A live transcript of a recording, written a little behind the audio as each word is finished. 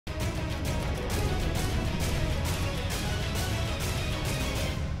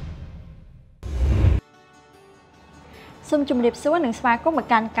សូមជម្រាបសួរនិងស្វាគមន៍មក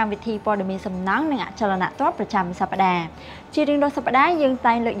កាន់កម្មវិធីព័ត៌មានសំណង់និងអចលនទស្សន៍ប្រចាំសប្តាហ៍ជារៀងរាល់សប្តាហ៍យើង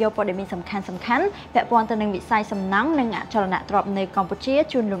តែងលើកយកព័ត៌មានសំខាន់ៗពាក់ព័ន្ធទៅនឹងវិស័យសំណង់និងអចលនទ្រព្យនៅកម្ពុជា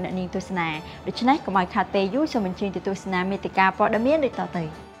ជូនលោកអ្នកនាងទស្សនាដូច្នេះកុំឲ្យខាតពេលយូរសូមអញ្ជើញទៅទស្សនាមេតិការព័ត៌មានដូចត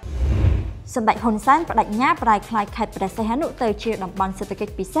ទៅសម្ដេចហ៊ុនសែនបដិញ្ញាប្រែក្លាយខេត្តព្រះសីហនុទៅជាតំបន់សេដ្ឋកិច្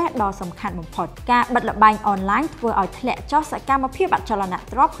ចពិសេសដ៏សំខាន់បំផុតការបិទល្បែងអនឡាញធ្វើឲ្យធ្លាក់ចុះសកម្មភាពអចលន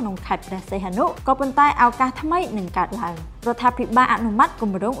ទ្រព្យក្នុងខេត្តព្រះសីហនុក៏ប៉ុន្តែឱកាសថ្មីនឹងកើតឡើងរដ្ឋាភិបាលអនុម័តគ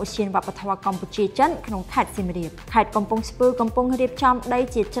ម្រោងឧទ្យានវប្បធម៌កម្ពុជាចិនក្នុងខេត្តសៀមរាបខេត្តកំពង់ស្ពឺកំពុងរៀបចំដី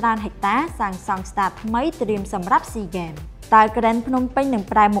ជាច្រើនហិកតាសាងសង់ស្តារថ្មីត្រៀមសម្រាប់ស៊ីហ្គេមតើក្រែនភ្នំពេញនឹង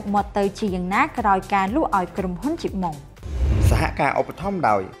ប្រែមុខមាត់ទៅជាយ៉ាងណាក្រោយការលក់ឲ្យក្រុមហ៊ុនជីម៉ុងសហការឧបត្ថម្ភ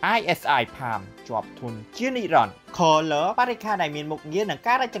ដោយ ISI Palm ជាប់ធុនជានិរន្តរ៍ Color បរិក្ខារដែលមានមុខងារនិង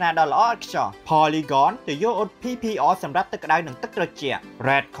ការរចនាដ៏ល្អឥតខ្ចោះ Polygon ទៅយកអ៊ុត PPR សម្រាប់ទឹកក្តៅនិងទឹកត្រជាក់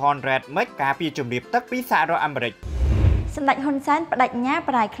Redcon Red Mix ការពារជំរាបទឹកពីសហរដ្ឋអាមេរិកសម្ដេចហ៊ុនសែនបដិញ្ញា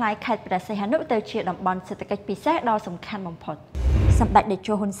ប្រែក្លាយខេត្តព្រះសីហនុទៅជាតំបន់សេដ្ឋកិច្ចពិសេសដ៏សំខាន់បំផុតសម្ដេចតេ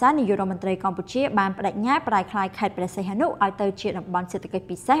ជោហ៊ុនសែននាយករដ្ឋមន្ត្រីកម្ពុជាបានបដិញ្ញាប្រែក្លាយខេត្តព្រះសីហនុឲ្យទៅជាតំបន់សេដ្ឋកិច្ច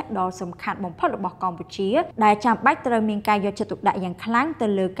ពិសេសដ៏សំខាន់បំផុតរបស់កម្ពុជាដែលចាំបាច់ត្រូវមានការយកចិត្តទុកដាក់យ៉ាងខ្លាំងទៅ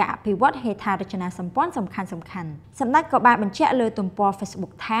លើការអភិវឌ្ឍហេដ្ឋារចនាសម្ព័ន្ធសំខាន់ៗសម្ដេចក៏បានបញ្ជាក់លើទំព័រ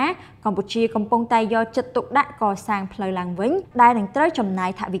Facebook ថាកម្ពុជាកំពុងតែយកចិត្តទុកដាក់កសាងផ្លូវឡើងវិញដែលនឹងត្រូវចំណាយ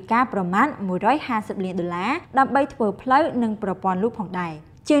ថវិកាប្រមាណ$150 លានដើម្បីធ្វើផ្លូវនិងប្រព័ន្ធលូផងដែរ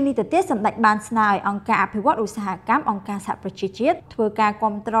ជាងនេះទៅទៀតសម្ដេចបានស្នើឲ្យអង្គការអភិវឌ្ឍឧស្សាហកម្មអង្គការសហប្រជាជាតិធ្វើការ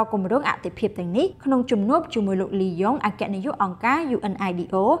គាំទ្រគម្រោងអតិភិបទាំងនេះក្នុងជំនួបជាមួយលោកលីយ៉ុងអគ្គនាយកអង្គការ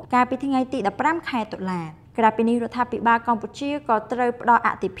UNIDO កាលពីថ្ងៃទី15ខែតុលាក្រៅពីនេះរដ្ឋាភិបាលកម្ពុជាក៏ត្រូវផ្ដល់អ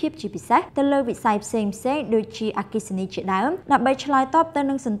តិភិបជាពិសេសទៅលើវិស័យផ្សេងៗដូចជាអគ្គិសនីជាដើមដើម្បីឆ្លើយតបទៅ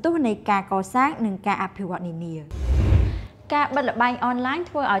នឹងសន្ទុះនៃការកសាងនិងការអភិវឌ្ឍនានាការបិទល្បែងអនឡាញ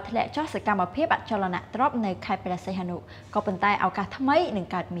ធ្វើឲ្យធ្លាក់ចុះសកម្មភាពអចលនទ្រព្យនៅខេត្តព្រះសីហនុក៏ប៉ុន្តែឱកាសថ្មីនឹង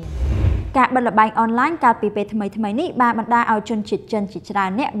កើតមានការបិទល្បែងអនឡាញកាលពីពេលថ្មីនេះបានបណ្ដាឲ្យជនជាតិចិនជាច្រើន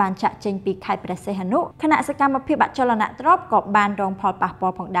អ្នកបានចាក់ចេញពីខេត្តព្រះសីហនុខណៈសកម្មភាពអចលនទ្រព្យក៏បានរងផលប៉ះពា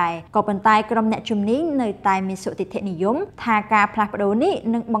ល់ផងដែរក៏ប៉ុន្តែក្រុមអ្នកជំនាញនៅតែមានសុទិដ្ឋិនិយមថាការផ្លាស់ប្ដូរនេះ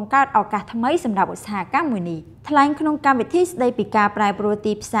នឹងបង្កើតឱកាសថ្មីសម្រាប់ឧស្សាហកម្មមួយនេះថ្លែងក្នុងកម្មវិធីស្ដីពីការប្រែប្រួល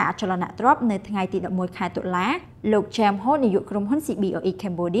ទីផ្សារអចលនទ្រព្យនៅថ្ងៃទី11ខែតុលាលោក James Ho នាយកក្រុមហ៊ុន CBOE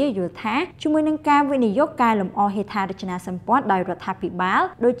Cambodia យល់ថាជាមួយនឹងការវិនិយោគកែលម្អហេដ្ឋារចនាសម្ព័ន្ធដោយរដ្ឋាភិបាល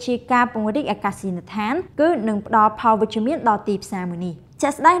ដូចជាការពង្រីកអាកាសយានដ្ឋានគឺនឹងផ្ដល់ផលវិជ្ជមានដល់ទីផ្សារមួយនេះ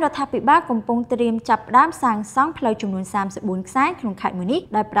ជាក់ស្ដែងរដ្ឋាភិបាលកំពុងត្រៀមចាប់ផ្ដើមសាងសង់ផ្លូវចំនួន34ខ្សែក្នុងខេត្តមួយនេះ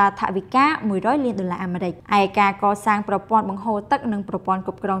ដោយប្រើថវិកា$100 លានអាមេរិកឯការកសាងប្រព័ន្ធបង្ហូរទឹកនិងប្រព័ន្ធគ្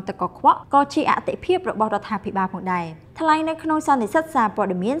រប់គ្រងទឹកកខ្វក់ក៏ជាអាទិភាពរបស់រដ្ឋាភិបាលផងដែរថ្លែងនៅក្នុងសន្និសីទសារព័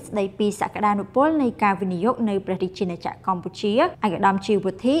ត៌មានស្ដីពីសក្តានុពលនៃការវិនិយោគនៅព្រះរាជាណាចក្រកម្ពុជាឯកឧត្តមជី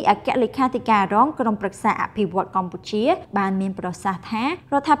វុធីអគ្គលេខាធិការរងក្រុមប្រឹក្សាអភិវឌ្ឍកម្ពុជាបានមានប្រសាសន៍ថារ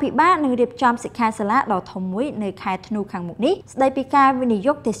ដ្ឋាភិបាលនឹងរៀបចំសិក្ខាសាលាដ៏ធំមួយនៅខែធ្នូខាងមុខនេះស្ដីពីការវិនិ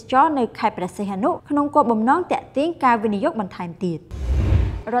យោគទេសចរនៅខេត្តព្រះសីហនុក្នុងគោលបំណងទាក់ទាញការវិនិយោគបន្ថែមទៀត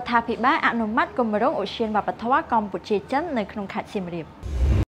រដ្ឋាភិបាលអនុម័តគម្រោងឧទ្យានវប្បធម៌កម្ពុជាចិននៅក្នុងខេត្តសៀមរាប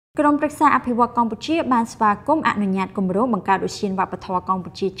ក្រុមប្រឹក្សាអភិវឌ្ឍកម្ពុជាបានស្វាគមន៍អនុញ្ញាតគម្រោងបង្កើតឧទ្យានវប្បធម៌កម្ពុ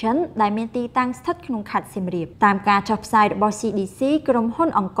ជាចិនដែលមានទីតាំងស្ថិតក្នុងខេត្តសៀមរាបតាមការចុះផ្សាយរបស់ CDC ក្រុមហ៊ុន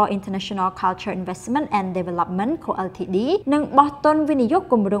អង្គរ International Culture Investment and Development Co Ltd និងបោះទុនវិនិយោគ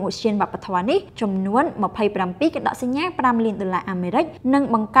គម្រោងឧទ្យានវប្បធម៌នេះចំនួន27កណ្ដកសញ្ញា$5 លានអាមេរិកនិង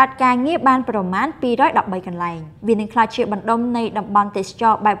បង្កើតការងារបានប្រមាណ213កន្លែងវានឹងក្លាយជាបណ្ដុំនៃតំបន់ទេសច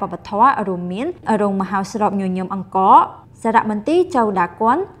របែបវប្បធម៌រួមមានរោងមហោស្រពញញឹមអង្គរសារមន្ទីរចៅដាគ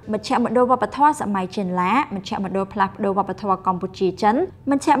ន់មជ្ឈមណ្ឌលវប្បធម៌សម័យចិនឡាមជ្ឈមណ្ឌលផ្លាស់ប្ដូរវប្បធម៌កម្ពុជាចិន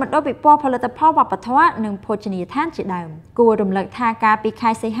មជ្ឈមណ្ឌលពិព័រណ៍ផលិតផលវប្បធម៌និងភោជនីយដ្ឋានជាដើមគួររំលឹកថាកាលពីខែ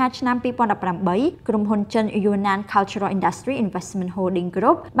សីហាឆ្នាំ2018ក្រុមហ៊ុនចិន Yunnan Cultural Industry Investment Holding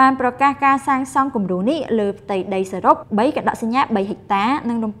Group បានប្រកាសការសាងសង់គម្រោងនេះលើផ្ទៃដីសរុប3កណ្ដកសញ្ញា3ហិកតា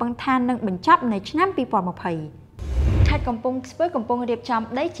និងរំពឹងថានឹងបញ្ចប់នៅឆ្នាំ2020ខេត្តកំពង់ស្ពឺកំពុងរៀបចំ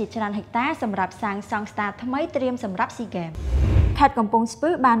ដីជាច្រើនហិកតាសម្រាប់សាងសង់ស្តារថ្មីត្រៀមសម្រាប់ស៊ីហ្គេមខេត្តកំពង់ស្ពឺ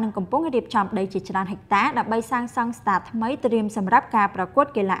បាននឹងកំពុងរៀបចំដីជាច្រើនហិកតាដើម្បីសាងសង់ស្តារថ្មីត្រៀមសម្រាប់ការប្រកួត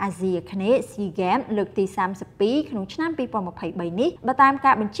កីឡាអាស៊ីអាគ្នេយ៍ SEA Games លើកទី32ក្នុងឆ្នាំ2023នេះបើតាម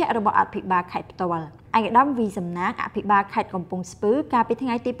ការបញ្ជាក់របស់អភិបាលខេត្តផ្ទាល់ឯកឧត្តមវីសំណាងអភិបាលខេត្តកំពង់ស្ពឺកាលពីថ្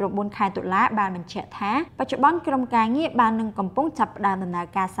ងៃទី9ខែតុលាបានបញ្ជាក់ថាបច្ចុប្បន្នក្រុមការងារបាននឹងកំពុងចាប់ផ្ដើមដំណើរ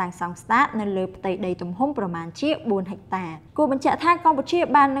ការសាងសង់ស្តាតនៅលើផ្ទៃដីទំហំប្រមាណជា4ហិកតាគួរបញ្ជាក់ថាកម្ពុជា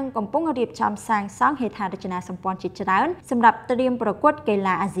បាននឹងកំពុងរៀបចំសាងសង់ហេដ្ឋារចនាសម្ព័ន្ធជាច្រើនសម្រាប់ត្រៀមប្រកួតកី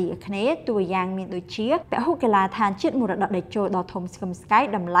ឡាអាស៊ីអាគ្នេយ៍តួយ៉ាងមានដូចជាពហុកីឡាដ្ឋានជាតិមរតកតេជោដ៏ធំស្កឹមស្កៃ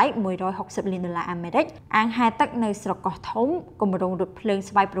តម្លៃ$160 លានអាមេរិកអាងហែទឹកនៅស្រុកកោះធំគម្រោងរថភ្លើង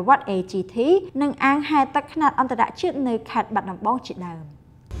ស្វ័យប្រវត្តិ AGT និងអាង ហេតុទឹកខ្នាតអន្តរជាតិនៅខេត្តបាត់ដំបងជាដើម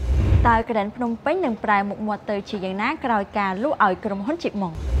តើក្រែនភ្នំពេញនឹងប្រែមុខមាត់ទៅជាយ៉ាងណាក្រោយការលក់ឲ្យក្រុមហ៊ុនជីបម៉ុ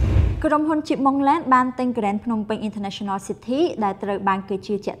ងក្រុមហ៊ុនជីបម៉ុងឡែនបានទិញក្រែនភ្នំពេញ International City ដែលត្រូវបានគេ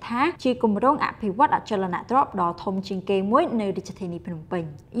ជឿជាក់ថាជាគម្រោងអភិវឌ្ឍអចលនទ្រព្យដ៏ធំជាងគេមួយនៅរាជធានីភ្នំពេញ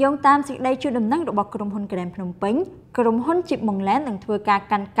យោងតាមសេចក្តីជូនដំណឹងរបស់ក្រុមហ៊ុនក្រែនភ្នំពេញក្រុមហ៊ុនជីបម៉ុងឡែននឹងធ្វើការ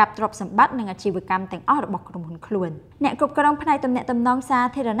កាន់កាប់ទ្រព្យសម្បត្តិនិងអាជីវកម្មទាំងអស់របស់ក្រុមហ៊ុនខ្លួនអ្នកគ្រប់គ្រងផ្នែកទំនាក់ទំនងសា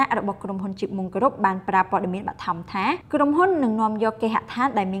ធារណៈរបស់ក្រុមហ៊ុនជីបម៉ុងគ្រប់បានប្រាប់ព័ត៌មានបឋមថាក្រុមហ៊ុននឹងនាំយកគេហដ្ឋាន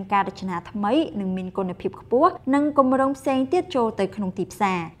ដែលមានការរចនាថ្មីនិងមានគុណភាពខ្ពស់និងគម្រោងផ្សេងទៀតចូលទៅក្នុងទីផ្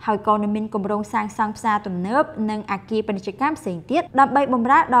សារហើយក៏នឹងមានគម្រោងសាងសង់ផ្សារទំនើបនិងអគារពាណិជ្ជកម្មផ្សេងទៀតដើម្បីបម្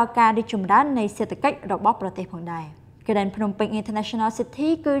រើដល់ការរីកចម្រើននៃសេដ្ឋកិច្ចរបស់ប្រទេសផងដែរក្រែនភ្នំពេញ International City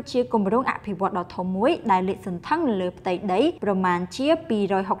គឺជាគម្រោងអភិវឌ្ឍដ៏ធំមួយដែលលាតសន្ធឹងលើផ្ទៃដីប្រមាណជា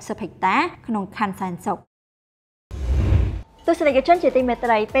260ហិកតាក្នុងខណ្ឌសែនសុខទស្សនិកជនជាទីមេត្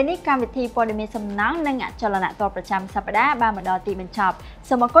រីពេលនេះកម្មវិធីព័ត៌មានសំណង់និងអចលនទ្រព្យប្រចាំសប្តាហ៍បានមកដល់ទីបញ្ចប់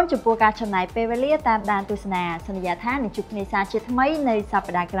សូមអរគុណចំពោះការចំណាយពេលវេលាតាមដានទស្សនាសន្យាថានឹងជួបគ្នាសាជាថ្មីនៅស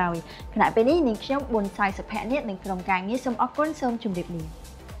ប្តាហ៍ក្រោយខណៈពេលនេះនាងខ្ញុំប៊ុនសៃសុភ័ក្រនាងនិងក្រុមការងារសូមអរគុណសូមជម្រាបលា